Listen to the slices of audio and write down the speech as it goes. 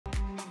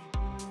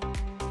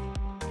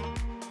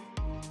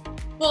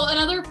Well,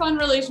 another fun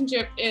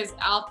relationship is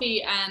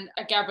Alfie and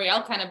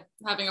Gabriel kind of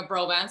having a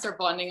bromance or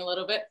bonding a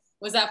little bit.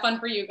 Was that fun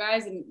for you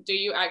guys? And do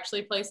you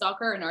actually play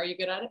soccer and are you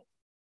good at it?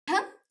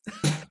 That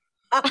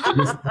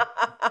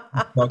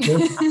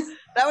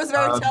was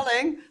very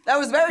telling. That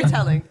was very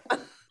telling.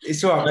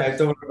 It's all right, man.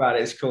 Don't worry about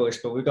it. It's cool. It's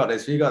cool. We got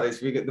this. We got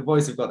this. The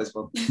boys have got this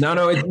one.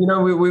 No.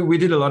 We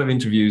did a lot of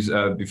interviews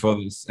before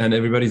this, and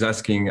everybody's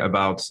asking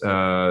about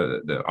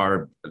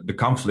the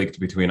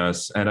conflict between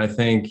us. And I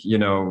think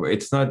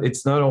it's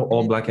not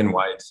all black and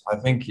white. I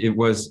think it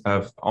was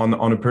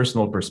on a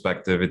personal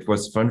perspective, it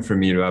was fun for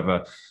me to have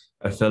a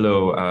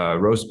fellow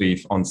roast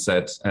beef on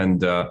set and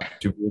to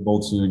be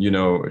able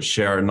to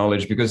share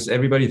knowledge, because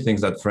everybody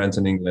thinks that France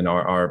and England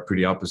are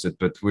pretty opposite,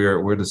 but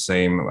we're the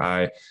same.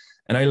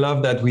 And I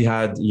love that we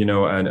had,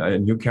 a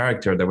new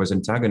character that was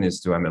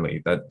antagonist to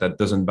Emily, that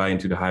doesn't buy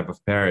into the hype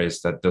of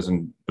Paris, that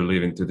doesn't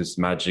believe into this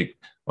magic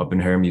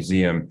open air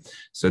museum.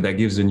 So that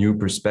gives a new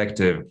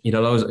perspective. It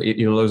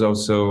allows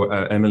also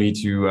Emily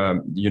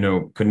to,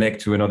 connect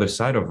to another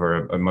side of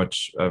her, a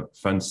much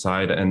fun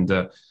side. And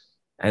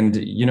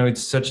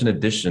it's such an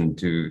addition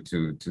to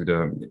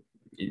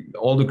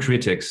all the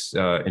critics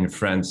in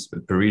France,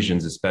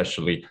 Parisians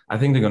especially. I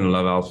think they're going to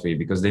love Alfie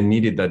because they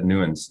needed that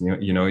nuance.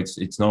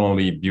 It's not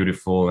only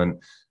beautiful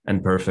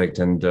and perfect,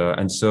 and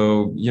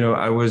so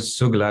I was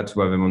so glad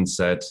to have him on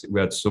set. We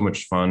had so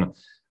much fun.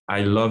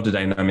 I love the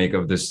dynamic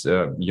of this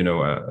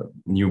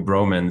new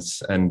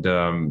bromance, and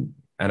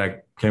I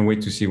can't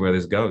wait to see where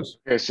this goes.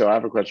 Okay, so I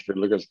have a question for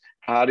you, Lucas.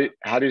 How do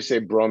you say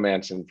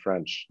bromance in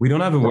French? We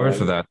don't have a word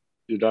for that.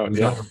 You don't?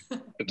 Yeah.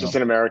 It's just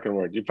an American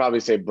word. You probably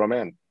say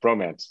bromance.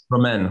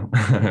 Broman.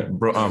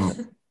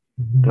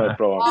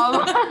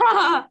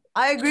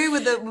 I agree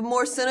with the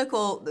more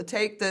cynical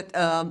take that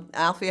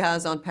Alfie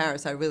has on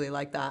Paris. I really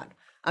like that.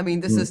 I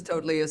mean, this is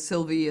totally a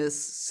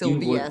Sylvie-esque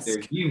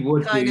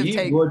kind of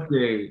take.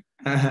 Wait,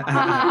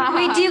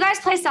 do you guys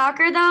play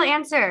soccer though?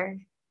 Answer.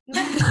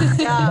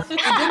 Yeah, you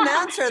didn't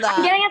answer that.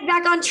 I'm getting us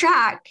back on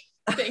track.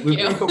 Thank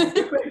you.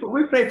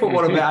 We play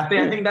football a bit. I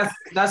think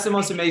that's the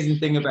most amazing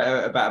thing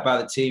about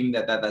the team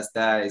that's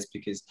there, is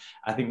because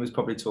I think we was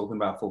probably talking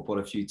about football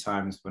a few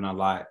times when our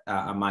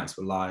mics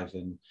were live,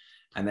 and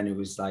then it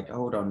was like,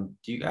 hold on,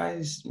 do you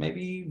guys,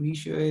 maybe we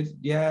should,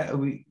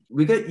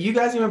 we got you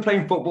guys even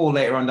playing football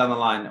later on down the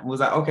line. And we was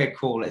like, okay,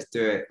 cool, let's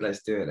do it.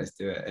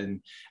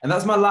 And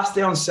that's my last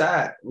day on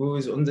set. We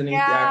was underneath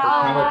the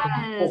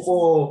Eiffel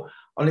football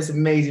on this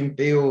amazing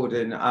field,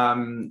 and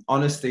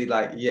honestly,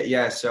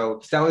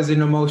 so that was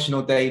an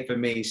emotional day for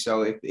me.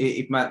 So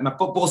if my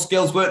football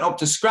skills weren't up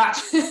to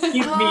scratch, give me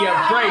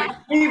a break.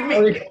 Give me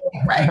a break.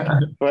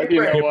 But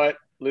you know what,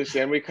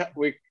 Lucien, we cut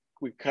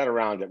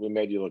around it. We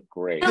made you look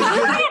great. We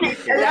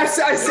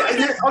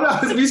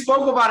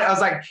spoke about it. I was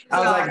like,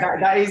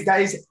 that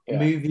is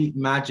movie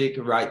magic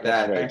right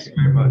there. Thank you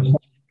very much.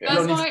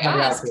 That's why I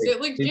asked. It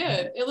looked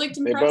good. It looked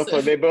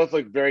impressive. They both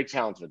look very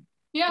talented.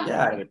 Yeah.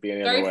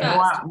 Very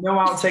fast. No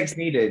outtakes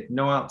needed.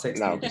 No outtakes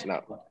needed.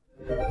 No.